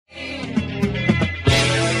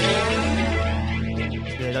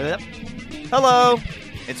Hello,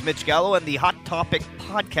 it's Mitch Gallo, and the Hot Topic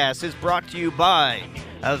podcast is brought to you by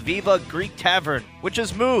Aviva Greek Tavern, which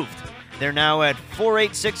has moved. They're now at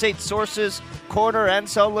 4868 Sources, corner and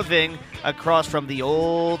South Living, across from the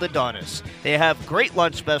old Adonis. They have great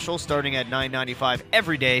lunch specials starting at $9.95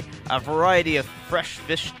 every day, a variety of fresh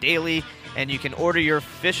fish daily, and you can order your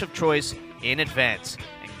fish of choice in advance.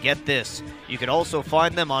 And get this, you can also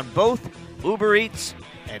find them on both Uber Eats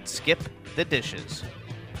and Skip the Dishes.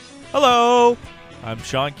 Hello, I'm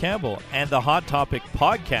Sean Campbell, and the Hot Topic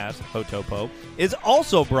podcast, Hotopo, is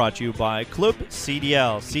also brought to you by Club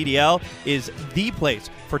CDL. CDL is the place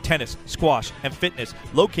for tennis, squash, and fitness,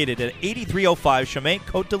 located at 8305 Chemin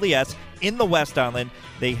Côte de Liesse in the West Island.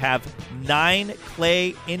 They have 9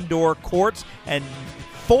 clay indoor courts and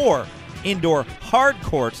 4 indoor hard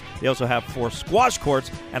courts. They also have 4 squash courts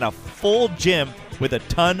and a full gym with a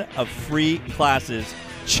ton of free classes.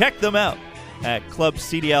 Check them out at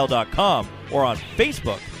clubcdl.com or on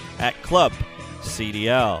Facebook at Club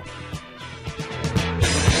CDL.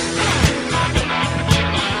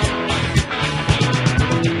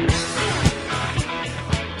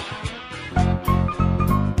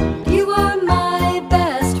 You are my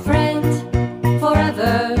best friend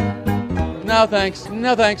forever. No thanks.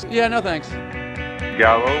 No thanks. Yeah, no thanks.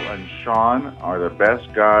 Gallo and Sean are the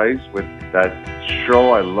best guys with that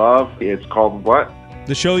show I love. It's called what?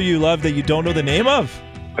 The show you love that you don't know the name of?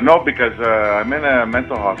 No, because I'm in a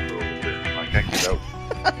mental hospital. I can't get out.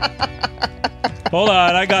 Hold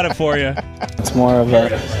on, I got it for you. It's more of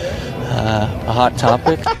a hot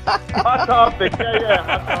topic. Hot topic.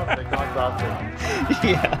 Yeah. Hot topic.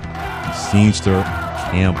 Yeah. Scenester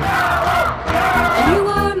Campbell. You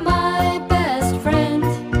are my best friend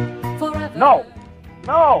forever. No.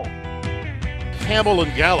 Campbell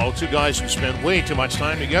and Gallo, two guys who spend way too much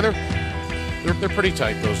time together. They're pretty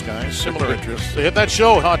tight, those guys. Similar interests. They hit that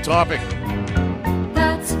show, Hot Topic.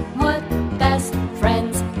 That's what best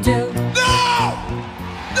friends do.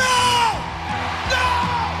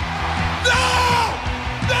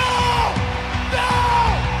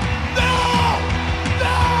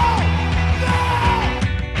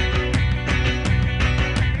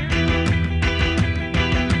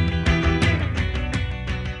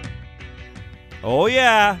 Oh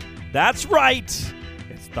yeah, that's right.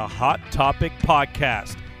 It's the Hot Topic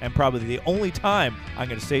podcast, and probably the only time I'm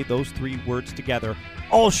going to say those 3 words together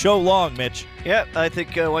all show long, Mitch. Yeah, I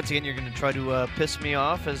think once again you're going to try to piss me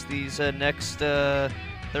off as these next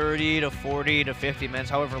 30 to 40 to 50 minutes,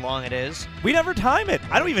 however long it is. We never time it.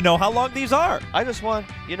 I don't even know how long these are. I just want,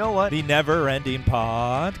 you know what? The never-ending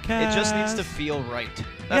podcast. It just needs to feel right.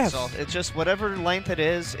 That's Yes. all. It's just whatever length it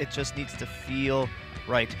is, it just needs to feel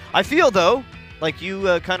right. I feel, though, like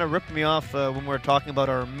you kind of ripped me off when we were talking about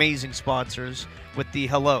our amazing sponsors with the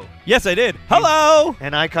hello. Yes, I did. Hello!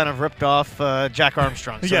 And I kind of ripped off Jack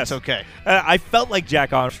Armstrong, so Yes. it's okay. I felt like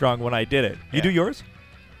Jack Armstrong when I did it. You Yeah. do yours?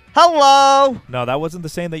 Hello! No, that wasn't the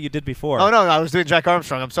same that you did before. Oh, no, I was doing Jack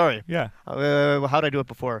Armstrong. I'm sorry. Yeah. How'd I do it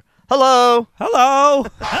before? Hello! Hello!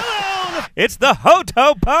 Hello! It's the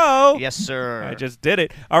Hotopo! Yes, sir. I just did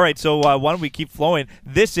it. All right, so why don't we keep flowing?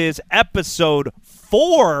 This is episode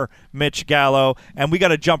 4, Mitch Gallo, and we got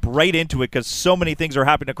to jump right into it because so many things are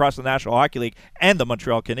happening across the National Hockey League and the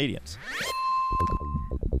Montreal Canadiens.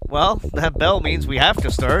 Well, that bell means we have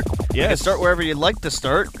to start. You can Yes. start wherever you'd like to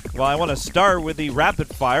start. Well, I want to start with the rapid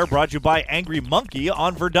fire brought to you by Angry Monkey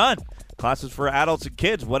on Verdun. Classes for adults and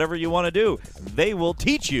kids, whatever you want to do, they will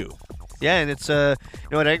teach you. Yeah, and it's at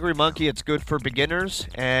Angry Monkey, it's good for beginners,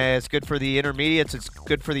 it's good for the intermediates, it's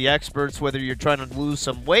good for the experts, whether you're trying to lose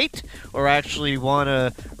some weight or actually want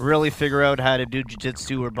to really figure out how to do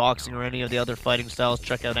jiu-jitsu or boxing or any of the other fighting styles.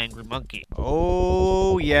 Check out Angry Monkey.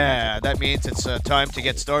 Oh yeah, that means it's time to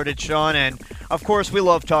get started, Sean. And of course, we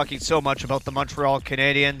love talking so much about the Montreal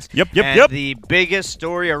Canadiens. Yep. The biggest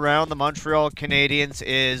story around the Montreal Canadiens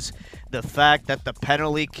is the fact that the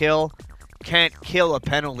penalty kill can't kill a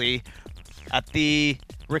penalty. At the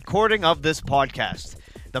recording of this podcast,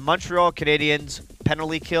 the Montreal Canadiens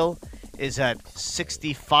penalty kill is at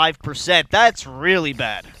 65%. That's really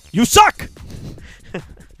bad. You suck!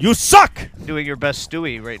 You suck! Doing your best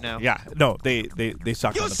Stewie right now. Yeah, no, they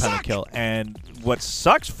suck on the penalty kill. And what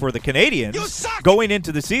sucks for the Canadiens, going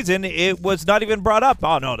into the season, it was not even brought up.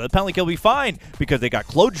 Oh, no, the penalty kill will be fine because they got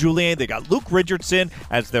Claude Julien, they got Luke Richardson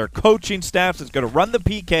as their coaching staff that's going to run the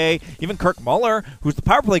PK. Even Kirk Muller, who's the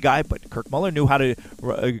power play guy, but Kirk Muller knew how to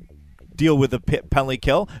deal with the penalty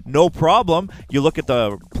kill. No problem. You look at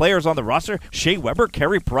the players on the roster, Shea Weber,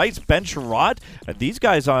 Carey Price, Ben Sherrod. These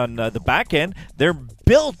guys on the back end, they're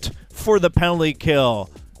built for the penalty kill.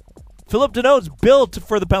 Philip Deneau's built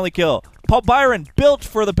for the penalty kill. Paul Byron, built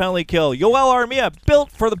for the penalty kill. Yoel Armia,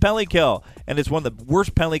 built for the penalty kill. And it's one of the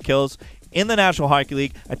worst penalty kills in the National Hockey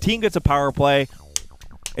League. A team gets a power play.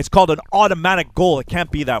 It's called an automatic goal. It can't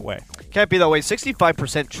be that way. Can't be that way.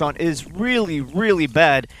 65%, Sean, is really, really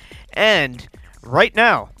bad. And right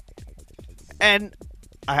now, and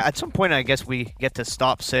at some point I guess we get to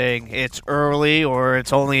stop saying it's early or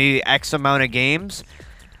it's only X amount of games.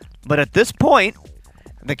 But at this point,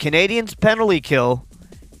 the Canadiens' penalty kill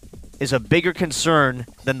is a bigger concern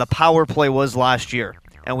than the power play was last year.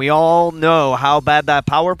 And we all know how bad that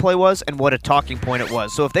power play was and what a talking point it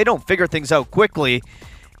was. So if they don't figure things out quickly,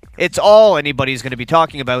 it's all anybody's going to be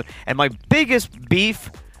talking about. And my biggest beef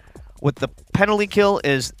with the penalty kill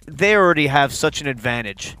is they already have such an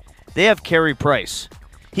advantage. They have Carey Price.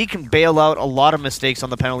 He can bail out a lot of mistakes on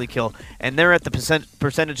the penalty kill, and they're at the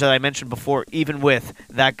percentage that I mentioned before, even with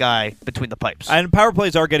that guy between the pipes. And power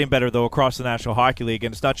plays are getting better, though, across the National Hockey League,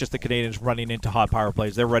 and it's not just the Canadiens running into hot power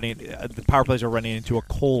plays. The power plays are running into a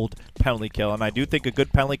cold penalty kill, and I do think a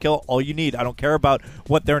good penalty kill, all you need, I don't care about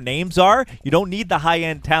what their names are, you don't need the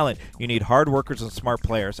high-end talent. You need hard workers and smart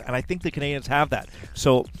players, and I think the Canadiens have that.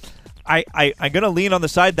 So I'm going to lean on the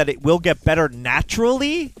side that it will get better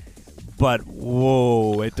naturally, but,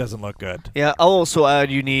 whoa, it doesn't look good. Yeah, I'll also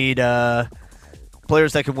add you need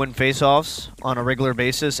players that can win faceoffs on a regular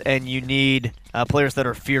basis, and you need players that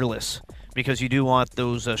are fearless because you do want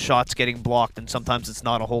those shots getting blocked, and sometimes it's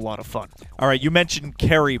not a whole lot of fun. All right, you mentioned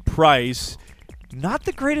Carey Price. Not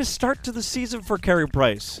the greatest start to the season for Carey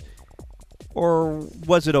Price. Or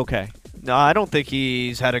was it okay? No, I don't think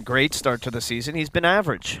he's had a great start to the season. He's been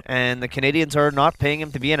average, and the Canadiens are not paying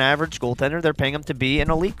him to be an average goaltender. They're paying him to be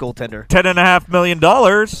an elite goaltender. $10.5 million.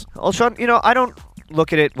 Well, Sean, I don't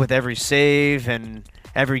look at it with every save and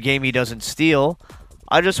every game he doesn't steal.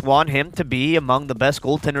 I just want him to be among the best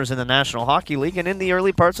goaltenders in the National Hockey League, and in the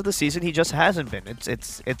early parts of the season, he just hasn't been.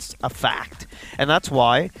 It's a fact, and that's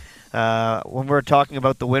why when we were talking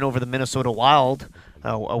about the win over the Minnesota Wild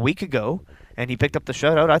a week ago, and he picked up the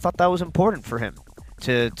shutout, I thought that was important for him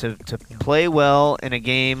to play well in a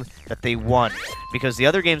game that they won. Because the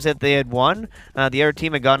other games that they had won, the other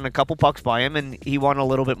team had gotten a couple pucks by him, and he won a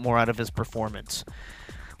little bit more out of his performance.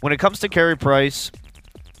 When it comes to Carey Price,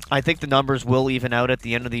 I think the numbers will even out at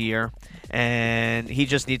the end of the year, and he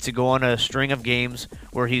just needs to go on a string of games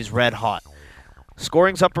where he's red hot.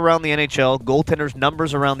 Scoring's up around the NHL. Goaltenders'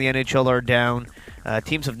 numbers around the NHL are down.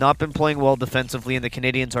 Teams have not been playing well defensively, and the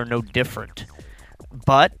Canadiens are no different.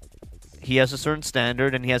 But he has a certain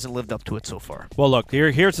standard, and he hasn't lived up to it so far. Well, look,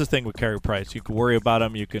 here's the thing with Carey Price. You can worry about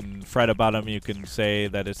him. You can fret about him. You can say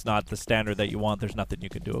that it's not the standard that you want. There's nothing you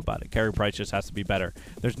can do about it. Carey Price just has to be better.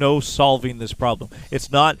 There's no solving this problem.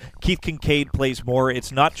 It's not Keith Kincaid plays more.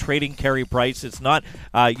 It's not trading Carey Price. It's not,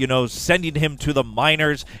 sending him to the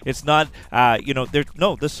minors. It's not,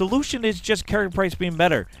 the solution is just Carey Price being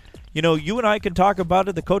better. You and I can talk about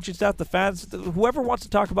it, the coaching staff, the fans, whoever wants to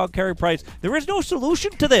talk about Carey Price. There is no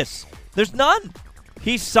solution to this. There's none.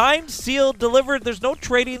 He's signed, sealed, delivered. There's no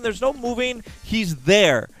trading. There's no moving. He's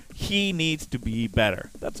there. He needs to be better.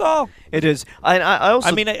 That's all. It is. I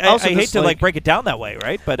hate to break it down that way,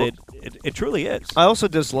 right? But it truly is. I also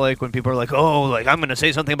dislike when people are like, I'm going to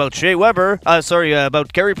say something about Shea Weber.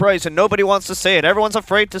 About Carey Price, and nobody wants to say it. Everyone's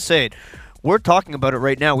afraid to say it. We're talking about it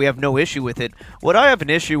right now. We have no issue with it. What I have an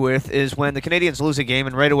issue with is when the Canadiens lose a game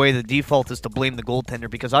and right away the default is to blame the goaltender,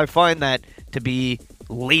 because I find that to be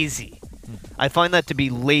lazy. I find that to be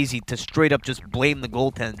lazy to straight up just blame the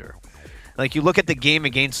goaltender. Like, you look at the game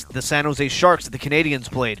against the San Jose Sharks that the Canadiens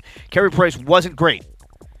played. Carey Price wasn't great,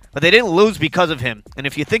 but they didn't lose because of him. And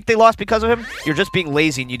if you think they lost because of him, you're just being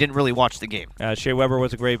lazy and you didn't really watch the game. Shea Weber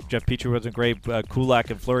wasn't great. Jeff Petrie wasn't great. Kulak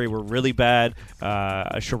and Fleury were really bad.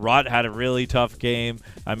 Sherratt had a really tough game.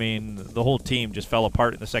 I mean, the whole team just fell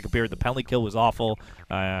apart in the second period. The penalty kill was awful.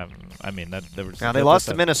 They lost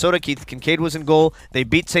to Minnesota. Keith Kincaid was in goal. They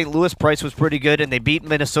beat St. Louis. Price was pretty good. And they beat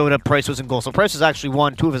Minnesota. Price was in goal. So Price has actually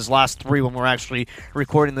won 2 of his last 3 when we're actually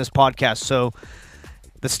recording this podcast. So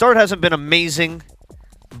the start hasn't been amazing.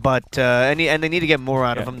 But and they need to get more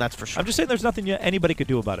out of him, that's for sure. I'm just saying there's nothing anybody could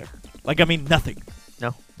do about it. Nothing.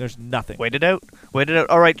 No. There's nothing. Wait it out.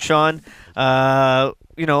 All right, Sean. A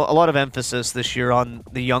lot of emphasis this year on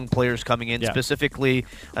the young players coming in, specifically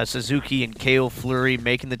Suzuki and K.O. Fleury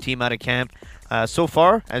making the team out of camp. So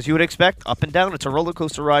far, as you would expect, up and down. It's a roller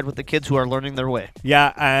coaster ride with the kids who are learning their way.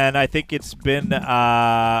 Yeah, and I think it's been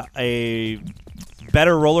a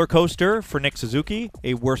better roller coaster for Nick Suzuki,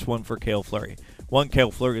 a worse one for K.O. Fleury. One,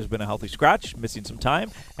 Cale Fleury has been a healthy scratch, missing some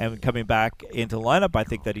time, and coming back into the lineup, I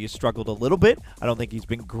think that he has struggled a little bit. I don't think he's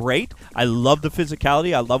been great. I love the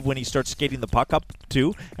physicality. I love when he starts skating the puck up,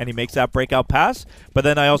 too, and he makes that breakout pass. But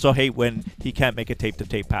then I also hate when he can't make a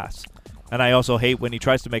tape-to-tape pass. And I also hate when he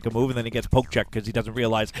tries to make a move and then he gets poke checked because he doesn't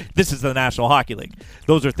realize this is the National Hockey League.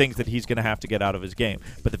 Those are things that he's going to have to get out of his game.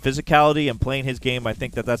 But the physicality and playing his game, I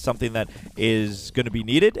think that that's something that is going to be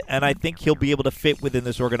needed, and I think he'll be able to fit within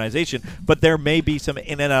this organization. But there may be some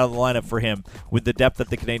in and out of the lineup for him with the depth that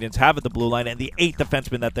the Canadiens have at the blue line and the 8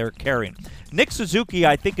 defensemen that they're carrying. Nick Suzuki,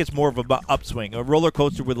 I think, is more of an upswing, a roller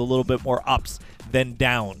coaster with a little bit more ups than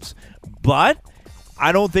downs. But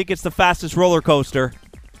I don't think it's the fastest roller coaster.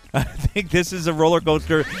 I think this is a roller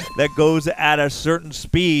coaster that goes at a certain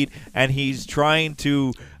speed, and he's trying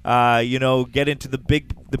to, get into the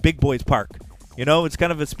big boys park. It's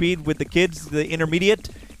kind of a speed with the kids, the intermediate.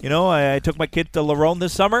 I took my kid to Lerone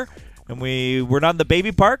this summer, and we were not in the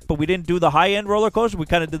baby park, but we didn't do the high-end roller coaster. We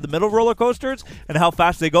kind of did the middle roller coasters, and how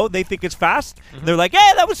fast they go. They think it's fast. Mm-hmm. They're like,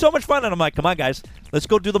 hey, that was so much fun. And I'm like, come on, guys. Let's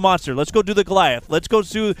go do the monster. Let's go do the Goliath. Let's go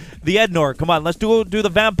do the Ednor. Come on, let's do the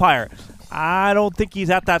vampire. I don't think he's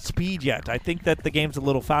at that speed yet. I think that the game's a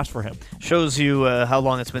little fast for him. Shows you how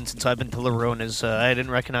long it's been since I've been to Lerone. I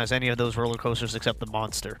didn't recognize any of those roller coasters except the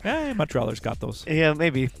Monster. Yeah, Montrealers got those. Yeah,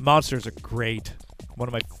 maybe. Monsters are great. One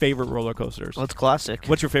of my favorite roller coasters. Well, it's classic.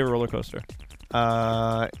 What's your favorite roller coaster?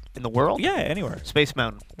 In the world? Yeah, anywhere. Space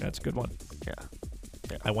Mountain. That's a good one. Yeah.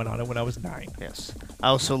 I went on it when I was 9. Yes. I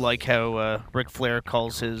also like how Ric Flair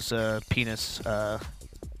calls his penis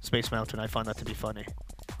Space Mountain. I find that to be funny.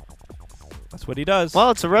 That's what he does.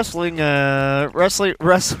 Well, it's a wrestling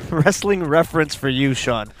reference for you,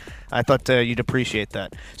 Sean. I thought you'd appreciate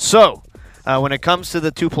that. So, when it comes to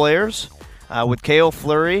the 2 players, with Cale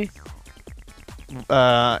Fleury,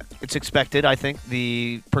 it's expected, I think,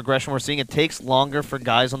 the progression we're seeing. It takes longer for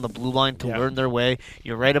guys on the blue line to learn their way.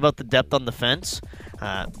 You're right about the depth on the fence.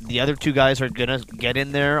 The other 2 guys are going to get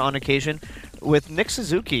in there on occasion. With Nick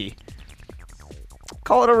Suzuki,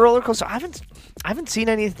 call it a roller coaster. I haven't seen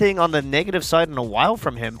anything on the negative side in a while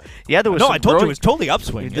from him. Yeah, there was. No, some I told you it was totally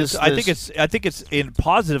upswing. I think it's in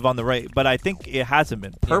positive on the right, but I think it hasn't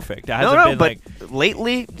been perfect. It hasn't been but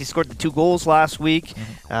lately he scored the 2 goals last week.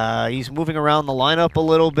 Mm-hmm. He's moving around the lineup a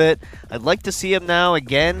little bit. I'd like to see him now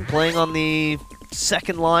again playing on the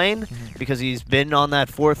second line because he's been on that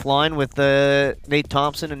fourth line with Nate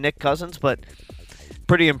Thompson and Nick Cousins, but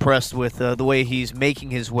pretty impressed with the way he's making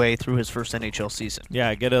his way through his first NHL season.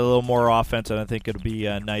 Yeah, get a little more offense, and I think it'll be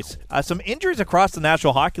nice. Some injuries across the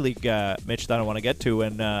National Hockey League, Mitch, that I want to get to,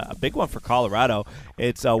 and a big one for Colorado.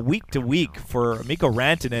 It's week to week for Mikko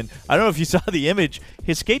Rantanen. I don't know if you saw the image.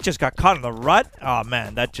 His skate just got caught in the rut. Oh,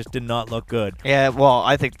 man, that just did not look good. Yeah, well,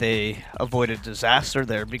 I think they avoided disaster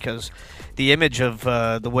there because the image of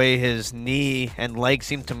the way his knee and leg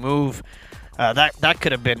seemed to move, that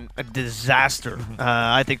could have been a disaster.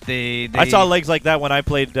 I think they I saw legs like that when I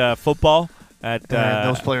played football.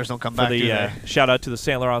 Those players don't come back, do they? Shout out to the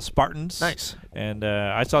St. Laurent Spartans. Nice. And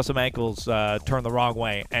I saw some ankles turn the wrong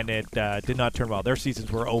way, and it did not turn well. Their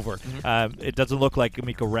seasons were over. Mm-hmm. It doesn't look like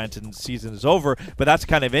Mikko Rantanen's season is over, but that's the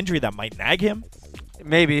kind of injury that might nag him.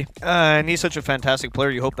 Maybe. And he's such a fantastic player.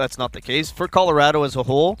 You hope that's not the case. For Colorado as a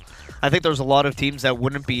whole, I think there's a lot of teams that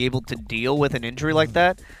wouldn't be able to deal with an injury like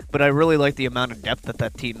that. But I really like the amount of depth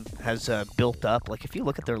that team has built up. Like, if you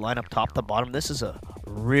look at their lineup top to bottom, this is a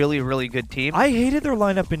really, really good team. I hated their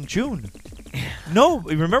lineup in June. No,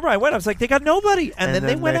 remember I went. I was like, they got nobody, and then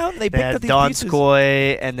they went out and they picked up these pieces.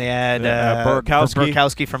 Donskoy, and they had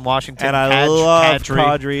Burakovsky from Washington. And I love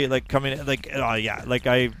Kadri,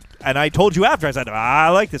 I told you after, I said, I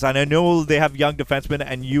like this. And I know they have young defensemen,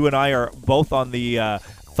 and you and I are both on the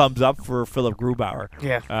thumbs up for Philip Grubauer.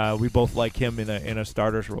 Yeah, we both like him in a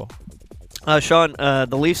starter's role. Sean,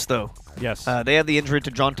 the Leafs though. Yes, they had the injury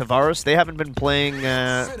to John Tavares. They haven't been playing. They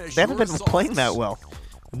haven't been playing that well.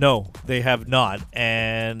 No, they have not.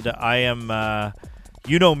 And I am,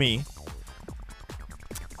 you know me.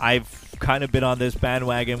 I've kind of been on this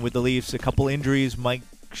bandwagon with the Leafs. A couple injuries might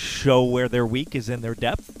show where they're weak is in their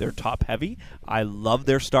depth. They're top heavy. I love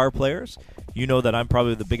their star players. You know that I'm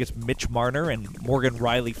probably the biggest Mitch Marner and Morgan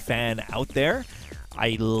Riley fan out there.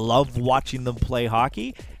 I love watching them play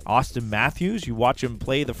hockey. Austin Matthews, you watch him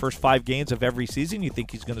play the first 5 games of every season, you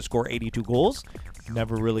think he's going to score 82 goals.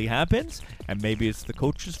 Never really happens. And maybe it's the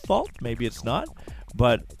coach's fault. Maybe it's not.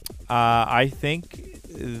 But I think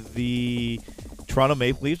the Toronto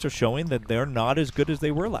Maple Leafs are showing that they're not as good as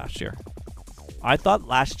they were last year. I thought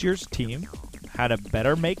last year's team had a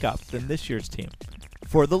better makeup than this year's team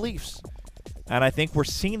for the Leafs. And I think we're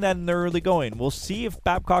seeing that in the early going. We'll see if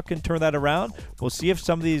Babcock can turn that around. We'll see if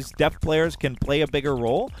some of these depth players can play a bigger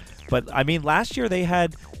role. But, I mean, last year they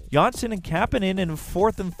had Janssen and Kapanen in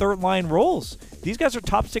fourth and third line roles. These guys are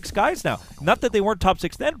top 6 guys now. Not that they weren't top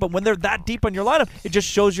 6 then, but when they're that deep on your lineup, it just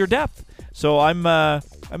shows your depth. So I'm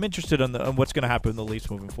interested on what's going to happen in the Leafs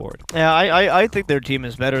moving forward. Yeah, I think their team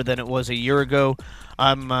is better than it was a year ago.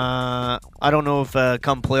 I don't know if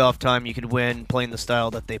come playoff time you could win playing the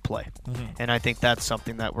style that they play. And I think that's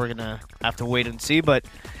something that we're going to have to wait and see. But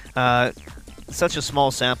such a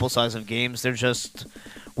small sample size of games. They're just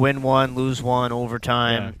win one, lose one,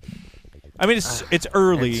 overtime. Yeah. I mean, it's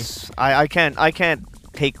early. I can't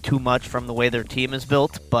take too much from the way their team is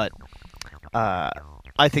built, but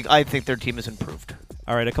I think their team is improved.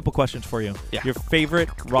 All right, a couple questions for you. Yeah. Your favorite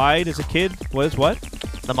ride as a kid was what?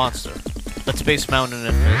 The Monster. But Space Mountain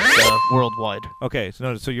is worldwide. Okay,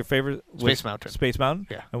 so your favorite was Space Mountain. Space Mountain?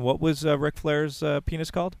 Yeah. And what was Ric Flair's penis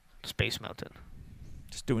called? Space Mountain.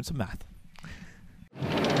 Just doing some math.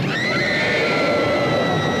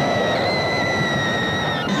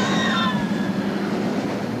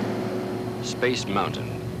 Space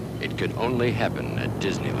Mountain. It could only happen at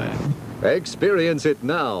Disneyland. Experience it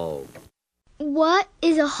now. What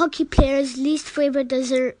is a hockey player's least favorite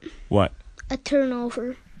dessert? What? A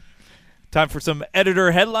turnover. Time for some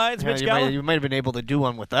editor headlines, Mitch Gallo. You might have been able to do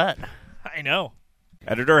one with that. I know.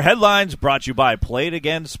 Editor headlines brought to you by Play It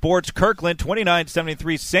Again Sports, Kirkland,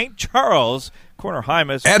 2973 St. Charles, corner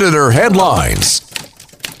Hymas. Editor headlines.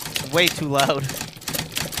 Way too loud.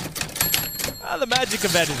 The magic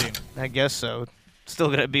of editing. I guess so. Still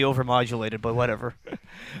going to be overmodulated, but whatever.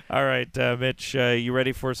 All right, Mitch, you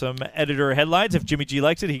ready for some editor headlines? If Jimmy G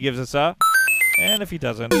likes it, he gives us a. And if he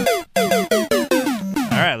doesn't.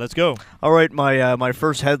 All right, let's go. All right, my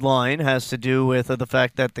first headline has to do with the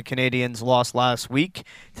fact that the Canadiens lost last week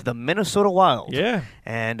to the Minnesota Wild. Yeah.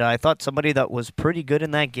 And I thought somebody that was pretty good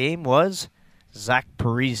in that game was Zach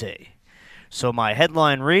Parise. So my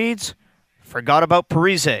headline reads, forgot about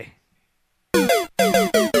Parise.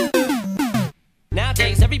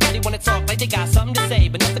 Nowadays, everybody wanna talk like they got something to say,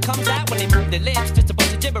 but nothing comes out when they move their lips. Just a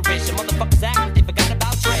bunch of gibberish, and motherfuckers act like they forgot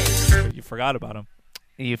about Dre. You forgot about him.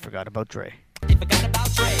 You forgot about Dre. They forgot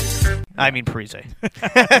about Dre. I mean Parise.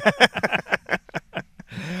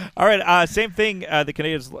 All right, same thing. The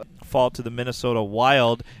Canadiens fall to the Minnesota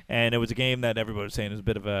Wild, and it was a game that everybody was saying is a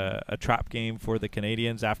bit of a trap game for the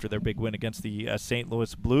Canadiens after their big win against the St.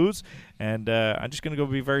 Louis Blues. And I'm just going to go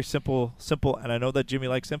be very simple, and I know that Jimmy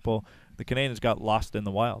likes simple. The Canadiens got lost in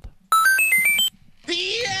the Wild.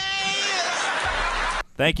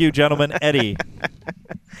 Thank you, gentlemen. Eddie.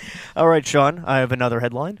 All right, Sean, I have another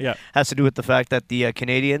headline. Yeah. Has to do with the fact that the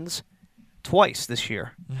Canadiens twice this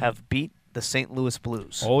year have beat the St. Louis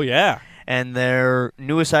Blues. Oh, yeah. And their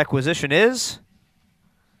newest acquisition is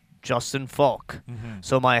Justin Faulk.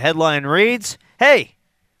 So my headline reads, hey,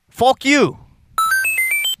 Faulk You.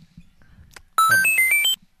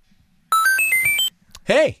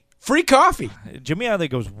 Hey, free coffee. Jimmy either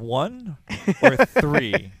goes 1 or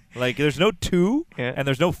 3. Like, there's no 2 and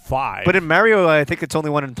there's no 5. But in Mario, I think it's only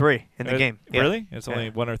 1 and 3 in the game. Really? It's only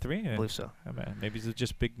 1 or 3? I believe so. Oh, man. Maybe he's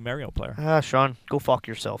just a big Mario player. Sean, go fuck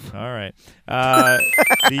yourself. All right.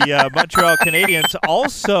 The Montreal Canadiens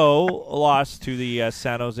also lost to the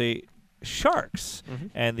San Jose Sharks.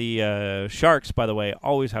 And the Sharks, by the way,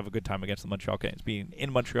 always have a good time against the Montreal Canadiens. Being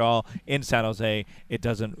in Montreal, in San Jose, it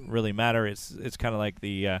doesn't really matter. It's kind of like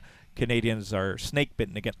the Canadiens are snake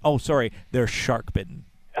bitten again. Oh, sorry, they're shark bitten.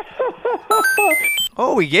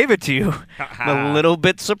 Oh, we gave it to you. I'm a little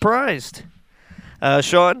bit surprised.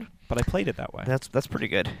 Sean? But I played it that way. That's pretty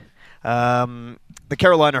good. The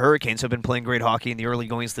Carolina Hurricanes have been playing great hockey in the early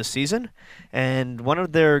goings this season, and one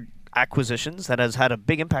of their acquisitions that has had a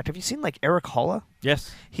big impact. Have you seen, like, Eric Holla?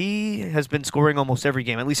 Yes. He has been scoring almost every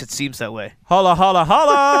game. At least it seems that way. Holla, holla,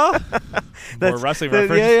 holla! More wrestling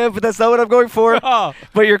reference. Yeah, but that's not what I'm going for. Oh.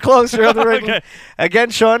 But you're close. You're on the right. Okay.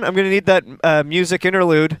 Again, Sean, I'm going to need that music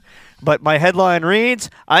interlude. But my headline reads,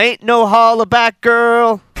 I ain't no holla back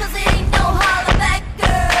girl.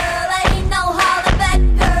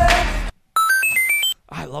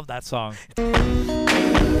 I love that song.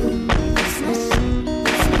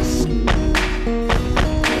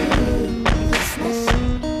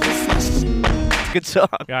 Good song.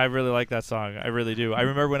 Yeah, I really like that song. I really do. I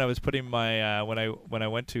remember when I was putting my when I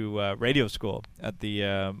went to radio school at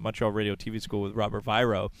the Montreal Radio TV School with Robert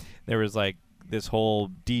Viro. There was like this whole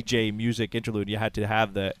DJ music interlude. You had to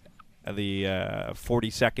have the 40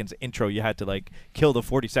 seconds intro. You had to like kill the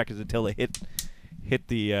 40 seconds until it hit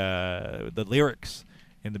the lyrics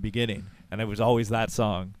in the beginning. And it was always that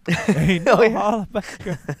song. Ain't no holla back.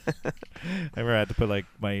 I remember I had to put like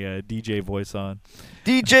my DJ voice on.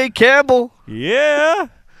 DJ Campbell. Yeah.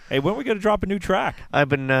 Hey, when are we gonna drop a new track? I've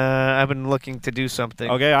been looking to do something.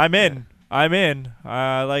 Okay, I'm in.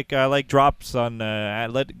 I like drops on.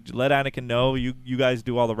 Let Anakin know. You guys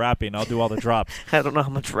do all the rapping. I'll do all the drops. I don't know how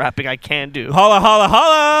much rapping I can do. Holla, holla,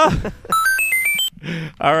 holla!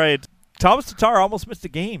 All right. Thomas Tatar almost missed a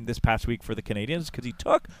game this past week for the Canadiens because he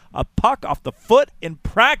took a puck off the foot in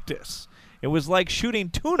practice. It was like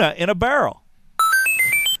shooting tuna in a barrel.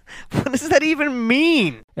 What does that even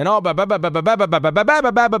mean? And all and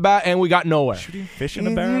we got nowhere. Shooting fish in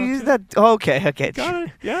a barrel? Okay. Got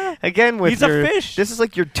it, yeah. Again, with He's a fish. This is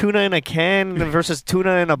like your tuna in a can versus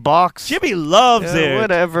tuna in a box. Jimmy loves it.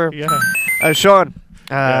 Whatever. Yeah. Sean,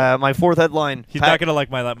 my fourth headline. He's not going to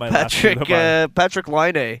like my last one. Patrick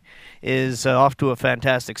Laine is off to a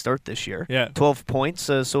fantastic start this year. Yeah. 12 points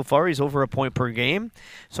so far. He's over a point per game.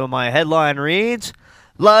 So my headline reads,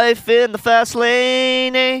 Life in the Fast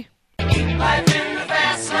Lane. Life in the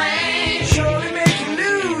fast lane, surely make you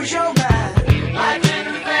lose your mind. Life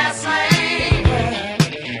in the fast lane.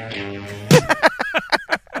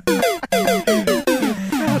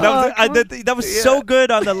 That was so good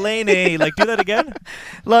on the lane A. Like, do that again.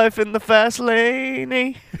 Life in the fast lane.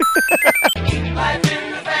 Life in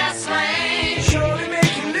the fast lane, surely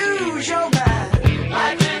make you lose your mind.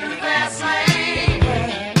 Life in the fast lane.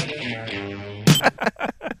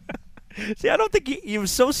 See, I don't think he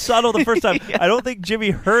was so subtle the first time. Yeah. I don't think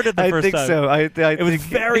Jimmy heard it the first time. I think so. It was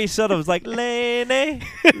very subtle. It was like, Lane.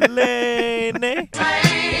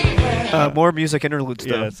 More music interludes,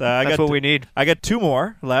 though. Yes, that's what we need. I got two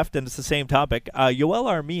more left, and it's the same topic. Yoel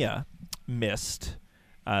Armia missed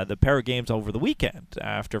the pair of games over the weekend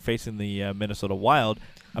after facing the Minnesota Wild.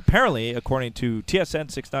 Apparently, according to TSN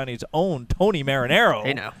 690's own Tony Marinaro,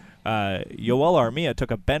 hey now. Yoel Armia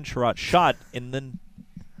took a bench shot in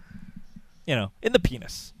the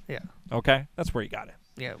penis. Yeah. Okay, that's where he got it.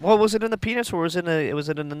 Yeah. Well, was it in the penis or was it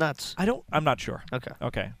in the nuts? I'm not sure.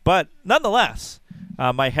 Okay. But nonetheless,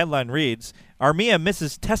 my headline reads: Armia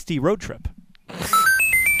misses testy road trip. I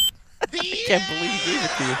can't believe he gave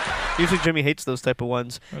it to you. Usually Jimmy hates those type of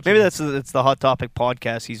ones. Maybe it's the Hot Topic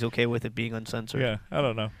podcast. He's okay with it being uncensored. Yeah, I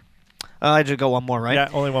don't know. I just got one more, right? Yeah,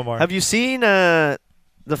 only one more. Have you seen the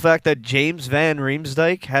fact that James Van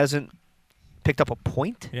Riemsdyk hasn't picked up a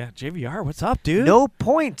point? Yeah, JVR, what's up, dude? No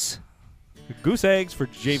points. Goose eggs for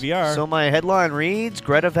JVR. So my headline reads,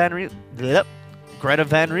 Greta Van Riemsdyk.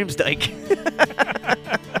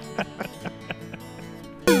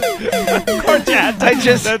 Of course you had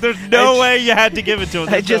to. There's no way you had to give it to him.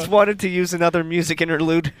 I just wanted to use another music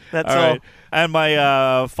interlude. That's all. Right. And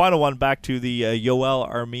my final one, back to the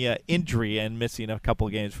Yoel Armia injury and missing a couple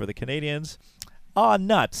of games for the Canadiens.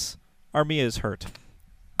 Nuts. Armia is hurt.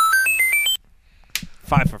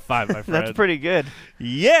 5 for 5, my friend. That's pretty good.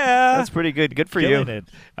 Yeah. That's pretty good. Good for Killing you.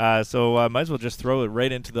 It. So might as well just throw it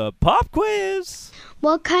right into the pop quiz.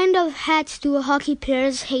 What kind of hats do hockey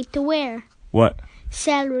players hate to wear? What?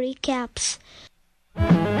 Salary caps.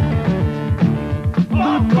 Pop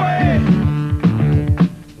quiz!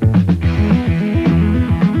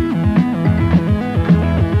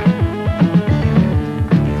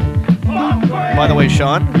 By the way,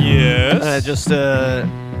 Sean. Yes. Just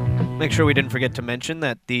make sure we didn't forget to mention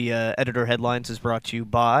that the editor headlines is brought to you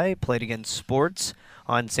by Played Against Sports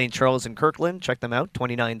on St. Charles and Kirkland. Check them out,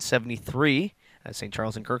 2973 at St.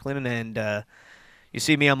 Charles and Kirkland. And you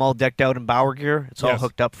see me, I'm all decked out in Bauer gear. It's all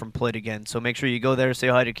hooked up from Played Again. So make sure you go there, say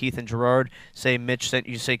hi to Keith and Gerard, say Mitch sent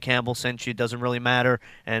you, say Campbell sent you. It doesn't really matter.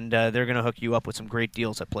 And they're going to hook you up with some great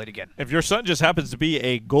deals at Played Again. If your son just happens to be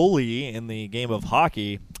a goalie in the game of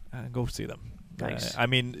hockey, go see them. Nice. I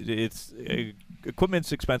mean, it's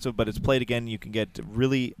equipment's expensive, but it's Played Again. You can get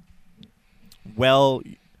really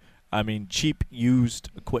cheap used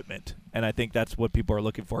equipment, and I think that's what people are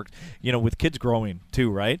looking for. You know, with kids growing too,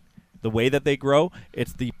 right? The way that they grow,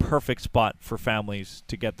 it's the perfect spot for families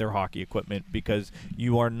to get their hockey equipment because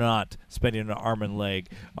you are not spending an arm and leg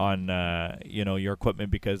on your equipment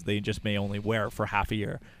because they just may only wear it for half a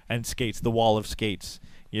year. And skates, the wall of skates.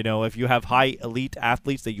 You know, if you have high elite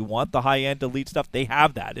athletes that you want the high-end elite stuff, they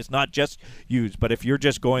have that. It's not just used. But if you're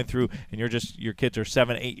just going through and your kids are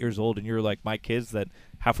 7, 8 years old and you're like my kids that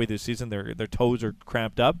halfway through the season their toes are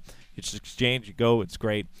cramped up, you just exchange, you go, it's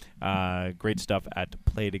great. Great stuff at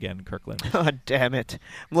Played Again, Kirkland. God damn it.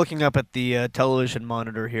 I'm looking up at the television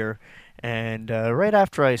monitor here, and right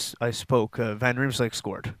after I spoke, Van Riemsdyk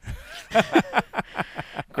scored.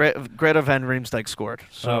 Greta Van Riemsdyk scored.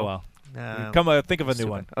 So. Oh, well. Think of a new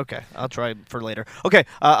one. Okay, I'll try for later. Okay,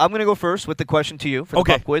 I'm going to go first with the question to you for the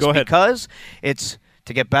pop quiz go ahead. because it's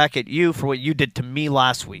to get back at you for what you did to me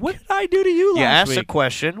last week. What did I do to you last week? You asked a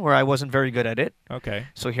question where I wasn't very good at it. Okay.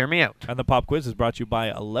 So hear me out. And the pop quiz is brought to you by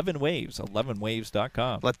 11 Waves,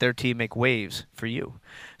 11waves.com. Let their team make waves for you.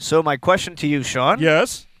 So my question to you, Sean.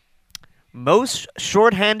 Yes. Most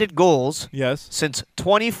shorthanded goals since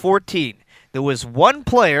 2014. There was one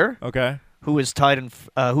player who is tied in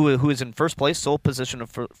who is in first place, sole possession of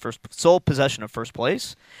first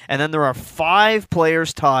place, and then there are 5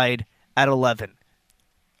 players tied at 11.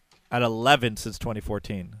 At 11 since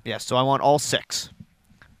 2014. Yes, so I want all 6.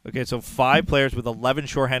 Okay, so 5 players with 11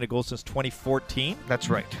 shorthanded goals since 2014? That's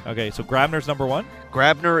right. Okay, so Grabner's number 1?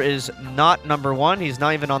 Grabner is not number 1. He's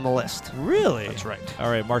not even on the list. Really? That's right. All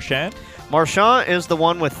right, Marchand? Marchand is the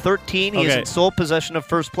one with 13. He is in sole possession of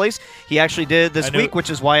first place. He actually did this week, which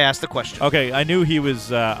is why I asked the question. Okay, I knew he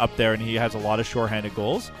was up there, and he has a lot of shorthanded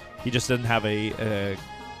goals. He just didn't have a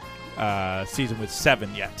season with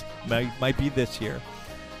 7 yet. Might be this year.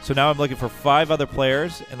 So now I'm looking for 5 other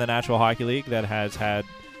players in the National Hockey League that has had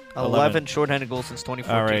 11 shorthanded goals since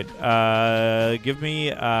 2014. All right. Give me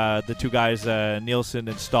the 2 guys, Nielsen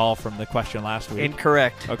and Stahl, from the question last week.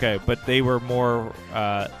 Incorrect. Okay, but they were more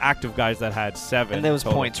active guys that had 7. And there was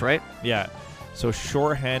points, right? Yeah. So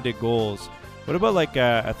shorthanded goals. What about like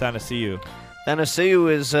Athanasiou?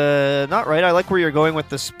 Athanasiou is not right. I like where you're going with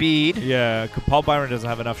the speed. Yeah, Paul Byron doesn't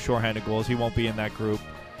have enough shorthanded goals. He won't be in that group.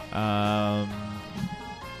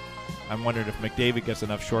 I'm wondering if McDavid gets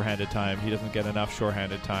enough shorthanded time. He doesn't get enough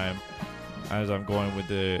shorthanded time as I'm going with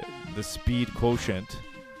the speed quotient.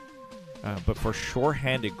 But for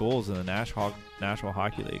shorthanded goals in the National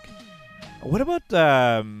Hockey League. What about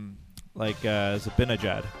Zibanejad?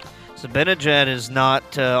 Zibanejad is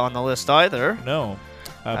not on the list either. No.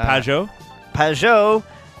 Pajot? Pajot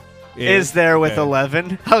is there with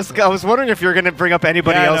 11. I was wondering if you were going to bring up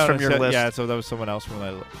anybody else from your list. Yeah, so that was someone else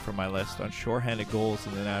from my list on shorthanded goals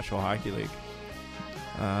in the National Hockey League.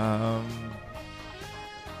 I'm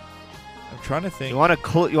trying to think.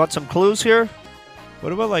 You want some clues here?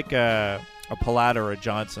 What about like a Palat or a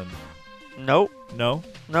Johnson? Nope. No?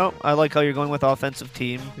 No. I like how you're going with offensive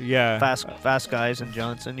team. Yeah. Fast guys and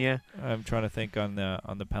Johnson, yeah. I'm trying to think on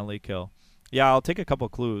the penalty kill. Yeah, I'll take a couple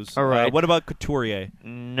clues. All right. What about Couturier?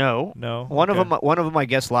 No. No. One of them I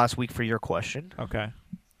guessed last week for your question. Okay.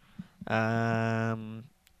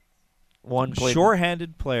 One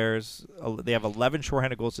shorthanded players. They have 11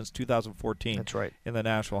 shorthanded goals since 2014. That's right. In the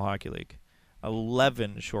National Hockey League,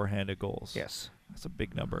 11 shorthanded goals. Yes. That's a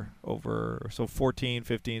big number. So 14,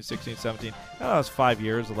 15, 16, 17. That's 5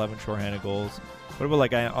 years. 11 shorthanded goals. What about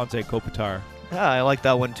like Anze Kopitar? Yeah, I like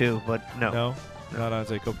that one too, but no. No, not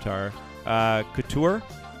Anze Kopitar. Couture.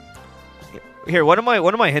 Here, one of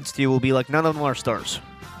my hints to you will be like none of them are stars.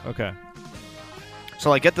 Okay.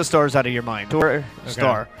 So like get the stars out of your mind. Couture,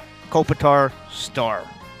 star. Kopitar, star.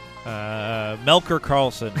 Melker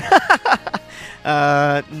Karlsson.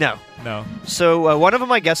 No. No. So one of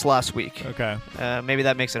them I guessed last week. Okay. Maybe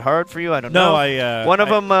that makes it hard for you. I don't know. No, one of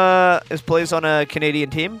them plays on a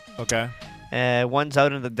Canadian team. Okay. One's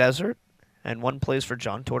out in the desert, and one plays for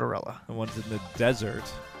John Tortorella. And one's in the desert.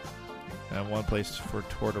 And one place for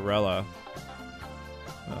Tortorella.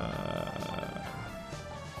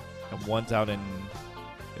 And one's out in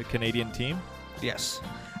a Canadian team? Yes.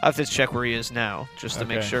 I have to check where he is now, just to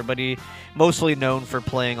make sure. But he mostly known for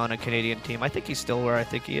playing on a Canadian team. I think he's still where I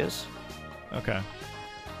think he is. Okay.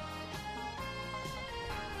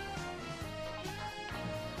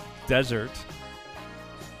 Desert.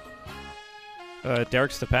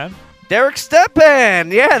 Derek Stepan? Derek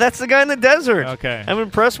Stepan! Yeah, that's the guy in the desert. Okay. I'm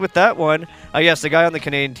impressed with that one. Yes, the guy on the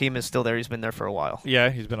Canadian team is still there. He's been there for a while. Yeah,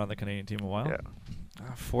 he's been on the Canadian team a while. Yeah.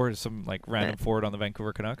 Forward is some like random forward on the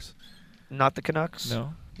Vancouver Canucks. Not the Canucks?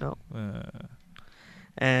 No.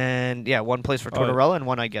 And yeah, one plays for Tortorella and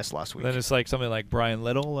one I guessed last week. Then it's like something like Brian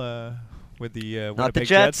Little with the Winnipeg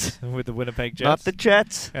Jets. With the Winnipeg Jets. Not the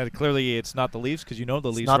Jets. Clearly it's not the Leafs because you know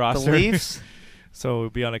the Leafs not roster. The Leafs. So it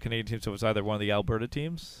would be on a Canadian team, so it's either one of the Alberta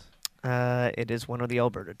teams. It is one of the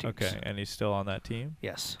Alberta teams. Okay, and he's still on that team?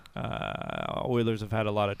 Yes. Oilers have had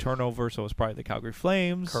a lot of turnover, so it's probably the Calgary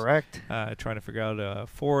Flames. Correct. Trying to figure out a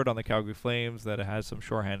forward on the Calgary Flames that has some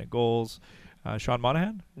shorthanded goals. Sean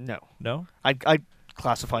Monahan? No. No? I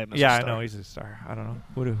classify him as a star. star. Yeah, I know he's a star. I don't know.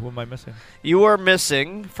 Who am I missing? You are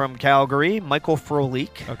missing from Calgary, Michael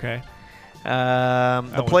Frolik. Okay.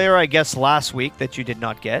 The player I guessed last week that you did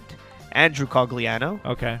not get, Andrew Cogliano.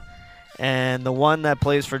 Okay. And the one that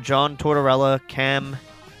plays for John Tortorella, Cam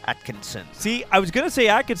Atkinson. See, I was going to say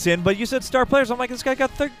Atkinson, but you said star players. I'm like, this guy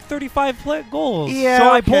got 35 goals. Yeah,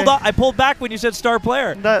 so okay. I pulled back when you said star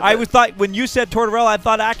player. Thought when you said Tortorella, I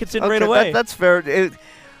thought Atkinson right away. That's fair.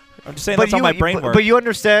 I'm just saying that's how my brain works. But you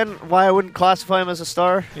understand why I wouldn't classify him as a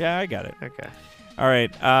star? Yeah, I got it. Okay. All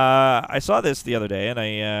right. I saw this the other day, and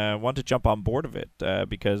I want to jump on board of it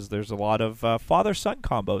because there's a lot of father-son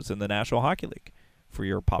combos in the National Hockey League. For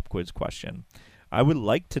your pop quiz question, I would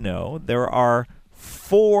like to know there are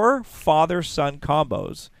 4 father-son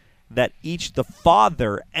combos that each the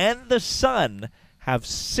father and the son have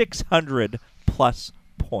 600-plus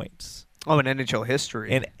points. Oh, in NHL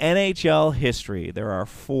history. In NHL history, there are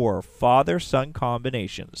 4 father-son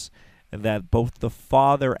combinations that both the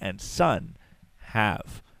father and son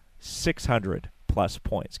have 600-plus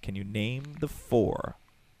points. Can you name the 4?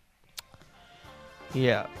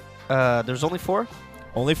 Yeah. There's only 4?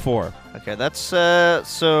 Only 4. Okay, that's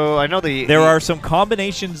so I know there are some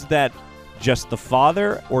combinations that just the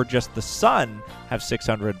father or just the son have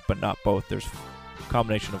 600, but not both. There's a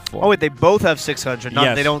combination of 4. Oh, wait, they both have 600.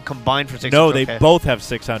 Yes. They don't combine for 600. No, they both have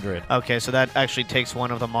 600. Okay, so that actually takes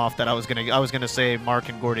one of them off. That I was gonna say Mark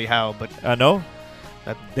and Gordie Howe, but no.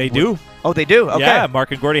 They do. Oh, they do? Okay. Yeah,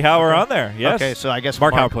 Mark and Gordie Howe are on there. Yes. Okay, so I guess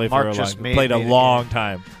Mark Howe played a long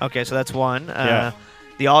time. Okay, so that's one. Yeah.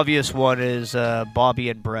 The obvious one is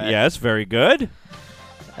Bobby and Brett. Yes, very good.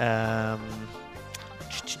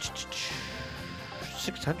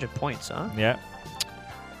 600 points, huh? Yeah.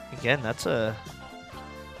 Again, that's a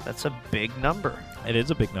big number. It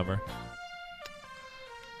is a big number.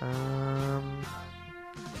 I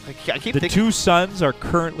keep the 2 sons are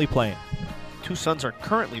currently playing. 2 sons are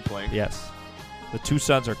currently playing? Yes. The 2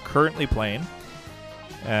 sons are currently playing.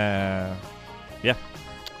 Yeah.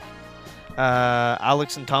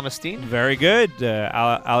 Alex and Thomas Steen. Very good.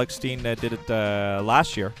 Alex Steen did it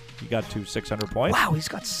last year. He got to 600 points. Wow, he's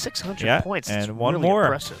got 600 points. And That's one really more.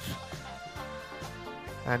 Impressive.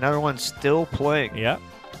 Another one still playing. Yeah.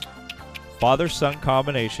 Father-son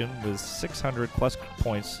combination with 600-plus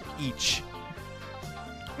points each.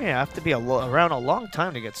 Yeah, I have to be around a long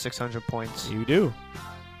time to get 600 points. You do.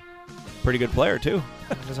 Pretty good player, too.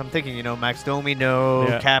 Because I'm thinking, Max Domi, no.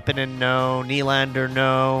 Yeah. Kapanen, no. Nylander,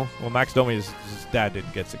 no. Well, Max Domi's dad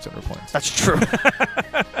didn't get 600 points. That's true.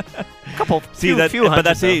 few but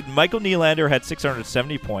that's it. Michael Nylander had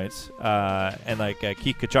 670 points, and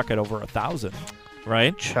Keith Tkachuk had over 1,000,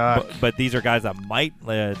 right? Chuck. But these are guys that might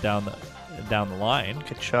down the line.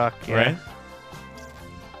 Tkachuk, yeah. Right?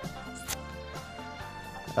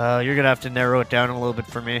 You're gonna have to narrow it down a little bit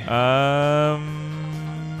for me. I'm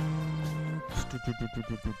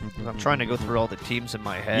trying to go through all the teams in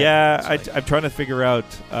my head. Yeah, I'm trying to figure out.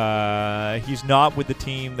 He's not with the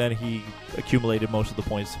team that he accumulated most of the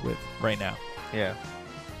points with right now. Yeah.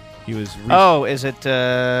 He was. Is it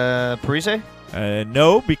Parise?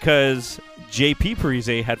 No, because JP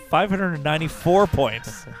Parise had 594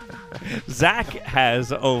 points. Zach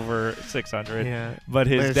has over 600, but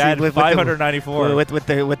his dad 594.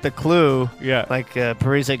 With the clue, yeah,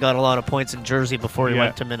 Parise got a lot of points in Jersey before he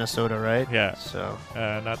went to Minnesota, right? Yeah. So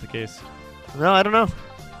not the case. No, I don't know.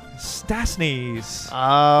 Stastnys. Oh,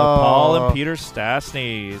 Paul and Peter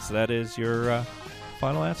Stastnys. That is your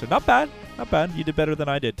final answer. Not bad. Not bad. You did better than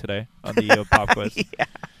I did today on the pop quiz. Yeah.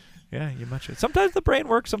 Yeah, you mentioned it. Sometimes the brain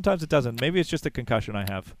works, sometimes it doesn't. Maybe it's just a concussion I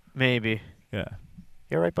have. Maybe. Yeah.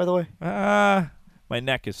 You all right, by the way? My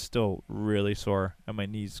neck is still really sore, and my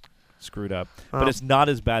knee's screwed up. But it's not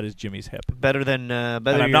as bad as Jimmy's hip. Better than... and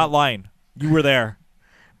I'm not lying. You were there.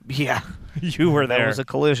 Yeah. You were there. That was a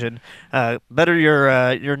collision. Better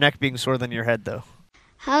your neck being sore than your head, though.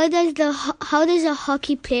 How does a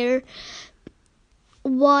hockey player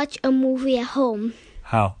watch a movie at home?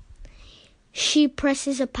 How? She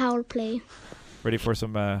presses a power play. Ready for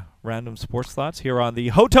some random sports thoughts here on the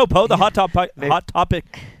Hotopo, the Hot Topic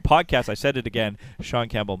podcast. I said it again. Sean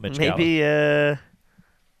Campbell, Mitch Gallo. Maybe.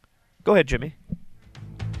 Go ahead, Jimmy.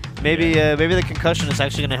 Maybe the concussion is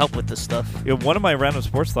actually going to help with this stuff. Yeah, one of my random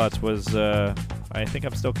sports thoughts was I think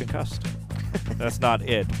I'm still concussed. That's not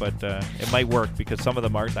it, but it might work because some of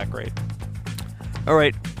them aren't that great. All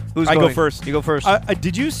right. Who's I going? go first. You go first.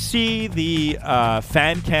 Did you see the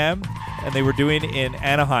fan cam and they were doing in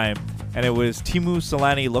Anaheim, and it was Teemu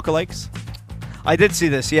Selanne lookalikes? I did see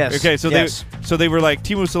this, yes. Okay, so yes. they were like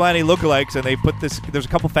Teemu Selanne lookalikes, and they put this. There's a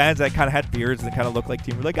couple fans that kind of had beards and they kind of looked like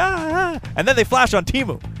Teemu, like and then they flash on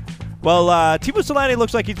Teemu. Well, Teemu Selanne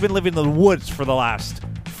looks like he's been living in the woods for the last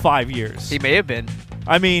 5 years. He may have been.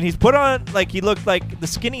 I mean, he's put on he looked like the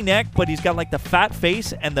skinny neck, but he's got the fat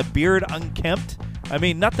face and the beard unkempt. I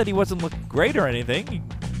mean, not that he wasn't looking great or anything.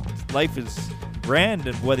 Life is brand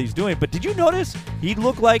and what he's doing. But did you notice he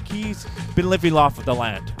looked like he's been living off of the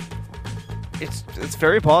land? It's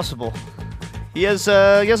very possible. He has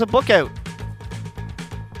a book out.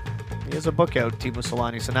 He has a book out, Timo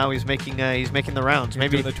Solani. So now he's making the rounds.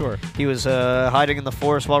 Maybe doing the tour. He was hiding in the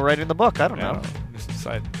forest while writing the book. I don't know.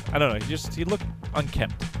 I don't know. He looked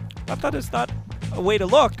unkempt. I thought it's not a way to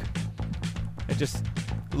look. It just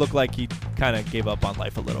looked like he kind of gave up on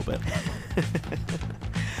life a little bit.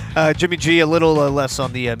 Jimmy G, a little less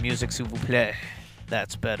on the music, s'il vous plaît.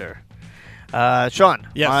 That's better. Sean,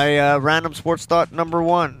 yes. My random sports thought number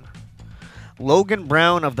 1. Logan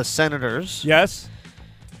Brown of the Senators. Yes.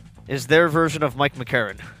 Is their version of Mike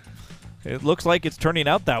McCarron. It looks like it's turning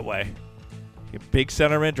out that way. A big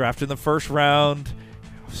centerman drafted in the first round.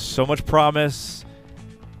 So much promise.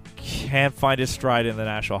 Can't find his stride in the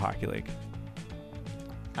National Hockey League.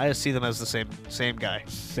 I just see them as the same guy.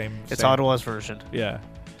 It's Same. Ottawa's version. Yeah.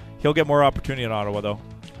 He'll get more opportunity in Ottawa, though.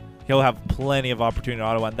 He'll have plenty of opportunity in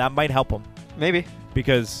Ottawa, and that might help him. Maybe.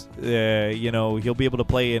 Because, he'll be able to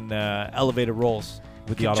play in elevated roles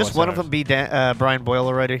with the Ottawa Just one of Senators. them be Brian Boyle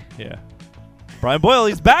already. Yeah. Brian Boyle,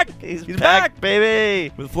 he's back. He's back,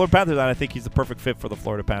 baby. With the Florida Panthers, and I think he's the perfect fit for the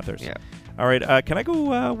Florida Panthers. Yeah. All right. Can I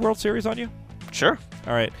go World Series on you? Sure.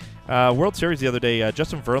 All right. World Series the other day,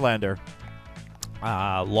 Justin Verlander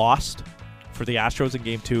lost for the Astros in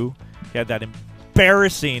Game 2. He had that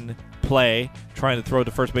embarrassing play trying to throw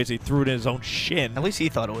to first base. He threw it in his own shin. At least he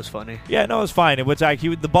thought it was funny. Yeah, no, it was fine. It was like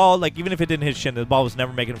the ball, like even if it didn't hit his shin, the ball was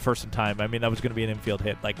never making it first in time. I mean, that was going to be an infield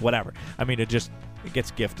hit, like whatever. I mean, it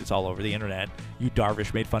gets gift. It's all over the internet. You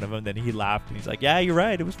Darvish made fun of him, then he laughed and he's like, "Yeah, you're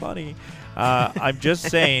right. It was funny." I'm just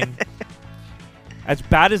saying, as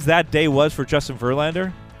bad as that day was for Justin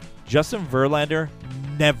Verlander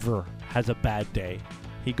never has a bad day.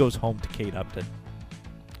 He goes home to Kate Upton.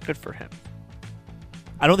 Good for him.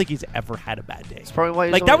 I don't think he's ever had a bad day. That's probably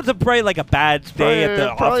why that was probably like a bad day at the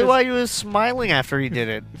office. Probably why he was smiling after he did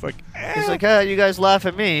it. He's like, you guys laugh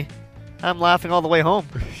at me. I'm laughing all the way home.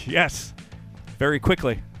 Yes. Very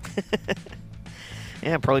quickly.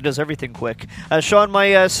 Yeah, probably does everything quick. Sean,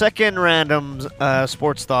 my second random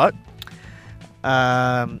sports thought.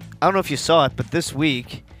 I don't know if you saw it, but this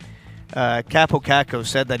week, Capo Caco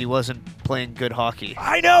said that he wasn't playing good hockey.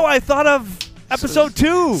 I know. I thought of episode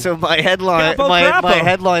 2. So my headline, my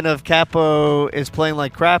headline of Capo is playing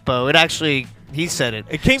like crapo. It actually, he said it.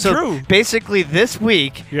 It came true. Basically, this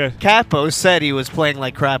week, Capo said he was playing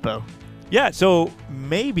like crapo. Yeah. So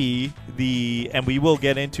maybe and we will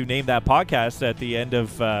get into Name That Podcast at the end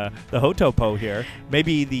of the Hotopo here.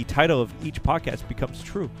 Maybe the title of each podcast becomes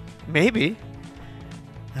true. Maybe.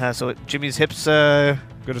 So Jimmy's hips.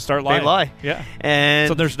 Going to start lying. They lie. Yeah. And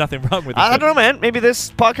so there's nothing wrong with it. I don't know, man. Maybe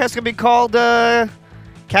this podcast can be called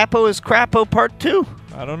Capo is Crapo Part 2.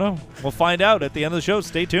 I don't know. We'll find out at the end of the show.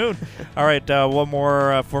 Stay tuned. All right. One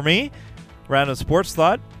more for me. Random sports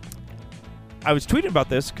thought. I was tweeting about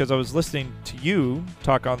this because I was listening to you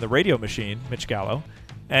talk on the radio machine, Mitch Gallo,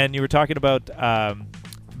 and you were talking about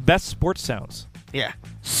best sports sounds. Yeah.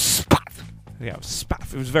 Yeah,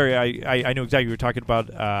 it was very. I knew exactly. You were talking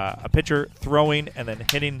about a pitcher throwing and then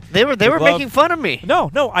hitting. They were making fun of me.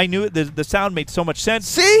 No, I knew it. The sound made so much sense.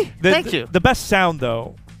 See, thank you. The best sound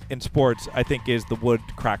though in sports, I think, is the wood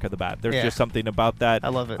crack of the bat. There's just something about that. I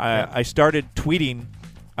love it. I started tweeting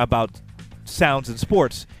about sounds in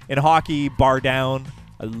sports. In hockey, bar down.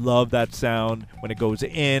 I love that sound when it goes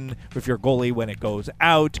in, with your goalie when it goes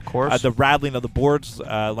out. Of course. The rattling of the boards,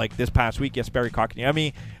 like this past week, Jesperi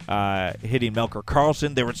Kotkaniemi hitting Melker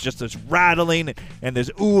Karlsson. There was just this rattling and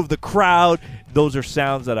this ooh of the crowd. Those are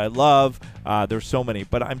sounds that I love. There's so many.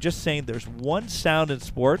 But I'm just saying there's one sound in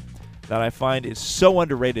sport that I find is so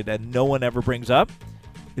underrated and no one ever brings up,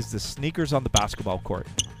 is the sneakers on the basketball court.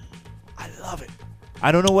 I love it.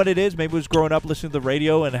 I don't know what it is. Maybe it was growing up listening to the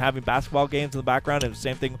radio and having basketball games in the background. And the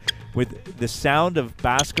same thing with the sound of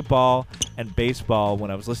basketball and baseball when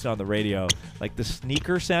I was listening on the radio. Like the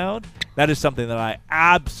sneaker sound, that is something that I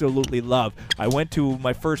absolutely love. I went to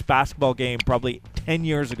my first basketball game probably 10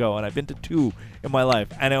 years ago, and I've been to 2 in my life.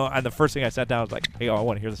 And the first thing I sat down was like, hey, I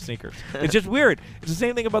want to hear the sneakers. It's just weird. It's the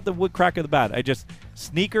same thing about the wood crack of the bat.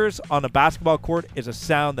 Sneakers on a basketball court is a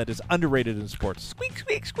sound that is underrated in sports. Squeak,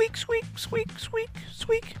 squeak, squeak, squeak, squeak, squeak,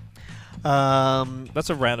 squeak. That's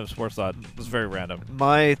a random sports thought. It's very random.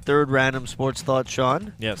 My third random sports thought,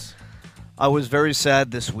 Sean. Yes. I was very sad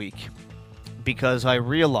this week because I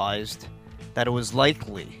realized that it was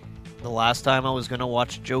likely the last time I was going to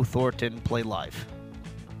watch Joe Thornton play live.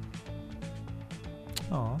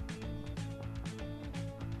 Aw.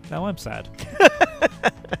 Now I'm sad.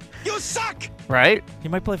 You suck! Right? He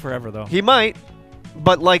might play forever, though. He might,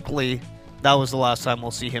 but likely that was the last time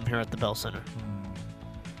we'll see him here at the Bell Center.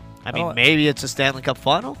 I mean, maybe it's a Stanley Cup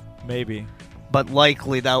final. Maybe. But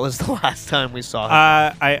likely that was the last time we saw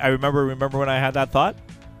him. I remember when I had that thought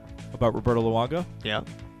about Roberto Luongo? Yeah.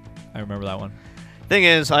 I remember that one. Thing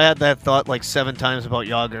is, I had that thought like 7 times about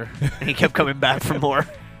Yager, and he kept coming back for more.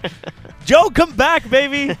 Joe, come back,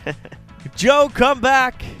 baby! Joe, come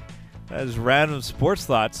back! That is random sports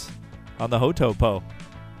thoughts on the Hotopo.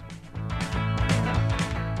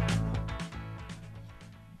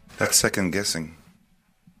 That's second guessing.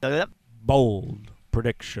 Bold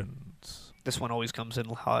predictions. This one always comes in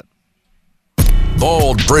hot.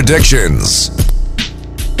 Bold predictions.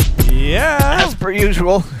 Yeah. As per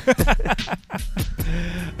usual.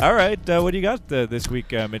 All right. What do you got this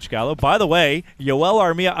week, Mitch Gallo? By the way, Yoel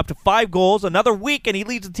Armia up to 5 goals. Another week, and he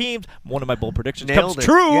leads the team. One of my bold predictions comes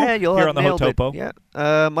true here on the Hotopo.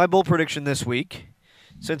 Yeah. My bold prediction this week,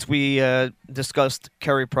 since we discussed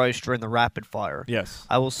Carey Price during the rapid fire. Yes.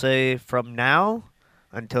 I will say from now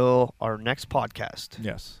until our next podcast.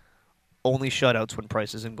 Yes. Only shutouts when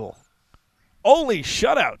Price is in goal. Only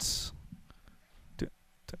shutouts.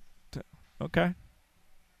 Okay.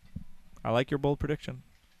 I like your bold prediction.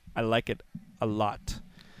 I like it a lot.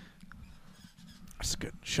 That's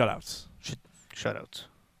good. Shutouts. Shutouts.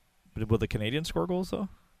 But will the Canadiens score goals, though?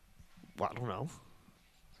 Well, I don't know.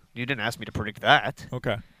 You didn't ask me to predict that.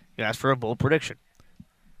 Okay. You asked for a bold prediction.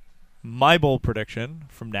 My bold prediction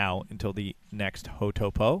from now until the next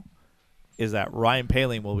Hotopo is that Ryan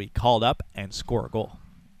Poehling will be called up and score a goal.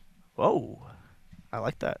 Whoa. I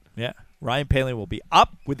like that. Yeah. Ryan Poehling will be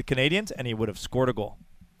up with the Canadiens, and he would have scored a goal.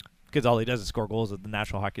 Because all he does is score goals at the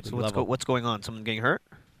National Hockey League level. What's going on? Someone getting hurt?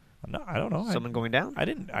 No, I don't know. Someone going down? I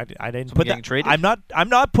didn't Someone put getting that. traded? I'm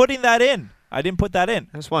not putting that in. I didn't put that in.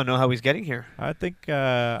 I just want to know how he's getting here. I think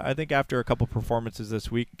after a couple performances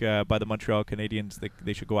this week by the Montreal Canadiens,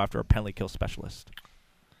 they should go after a penalty kill specialist.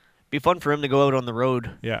 Be fun for him to go out on the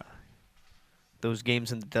road. Yeah. Those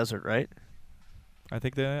games in the desert, right? I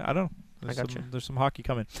think I don't know. There's some hockey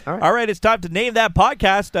coming. All right, it's time to name that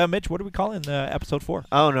podcast. Mitch, what are we calling episode 4?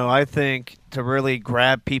 I don't know. I think to really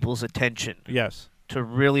grab people's attention. Yes. To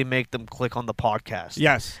really make them click on the podcast.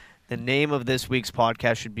 Yes. The name of this week's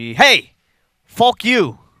podcast should be, Hey, Faulk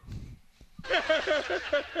You.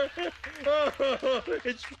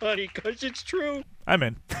 It's funny because it's true. I'm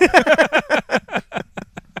in.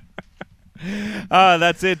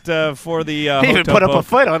 That's it for the They even put up a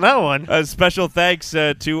fight on that one. Special thanks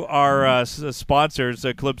to our sponsors,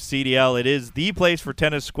 Club CDL. It is the place for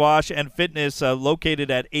tennis, squash, and fitness, located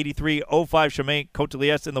at 8305 Chemin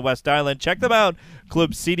Côte-de-Liesse in the West Island. Check them out,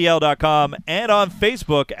 clubcdl.com, and on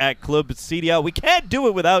Facebook at Club CDL. We can't do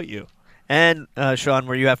it without you. And, Sean,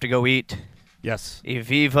 where you have to go eat. Yes.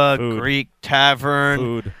 Eviva Greek Tavern.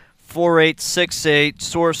 Food. 4868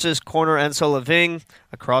 Sources, Corner and Living,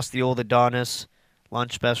 across the old Adonis.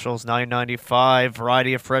 Lunch specials, $9.95,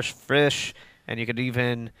 variety of fresh fish, and you could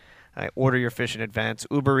even order your fish in advance.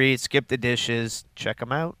 Uber Eats, skip the dishes. Check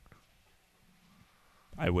them out.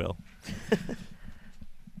 I will.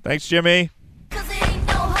 Thanks, Jimmy.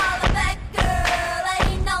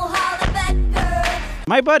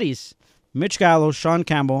 My buddies, Mitch Gallo, Sean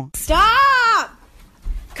Campbell. Stop!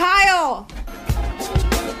 Kyle!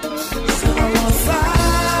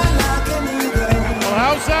 Well,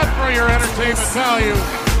 how's that for your entertainment value?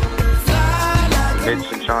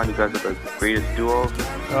 Mitch and Sean, you guys are the greatest duo.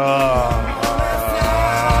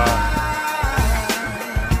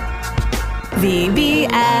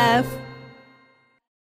 VBF.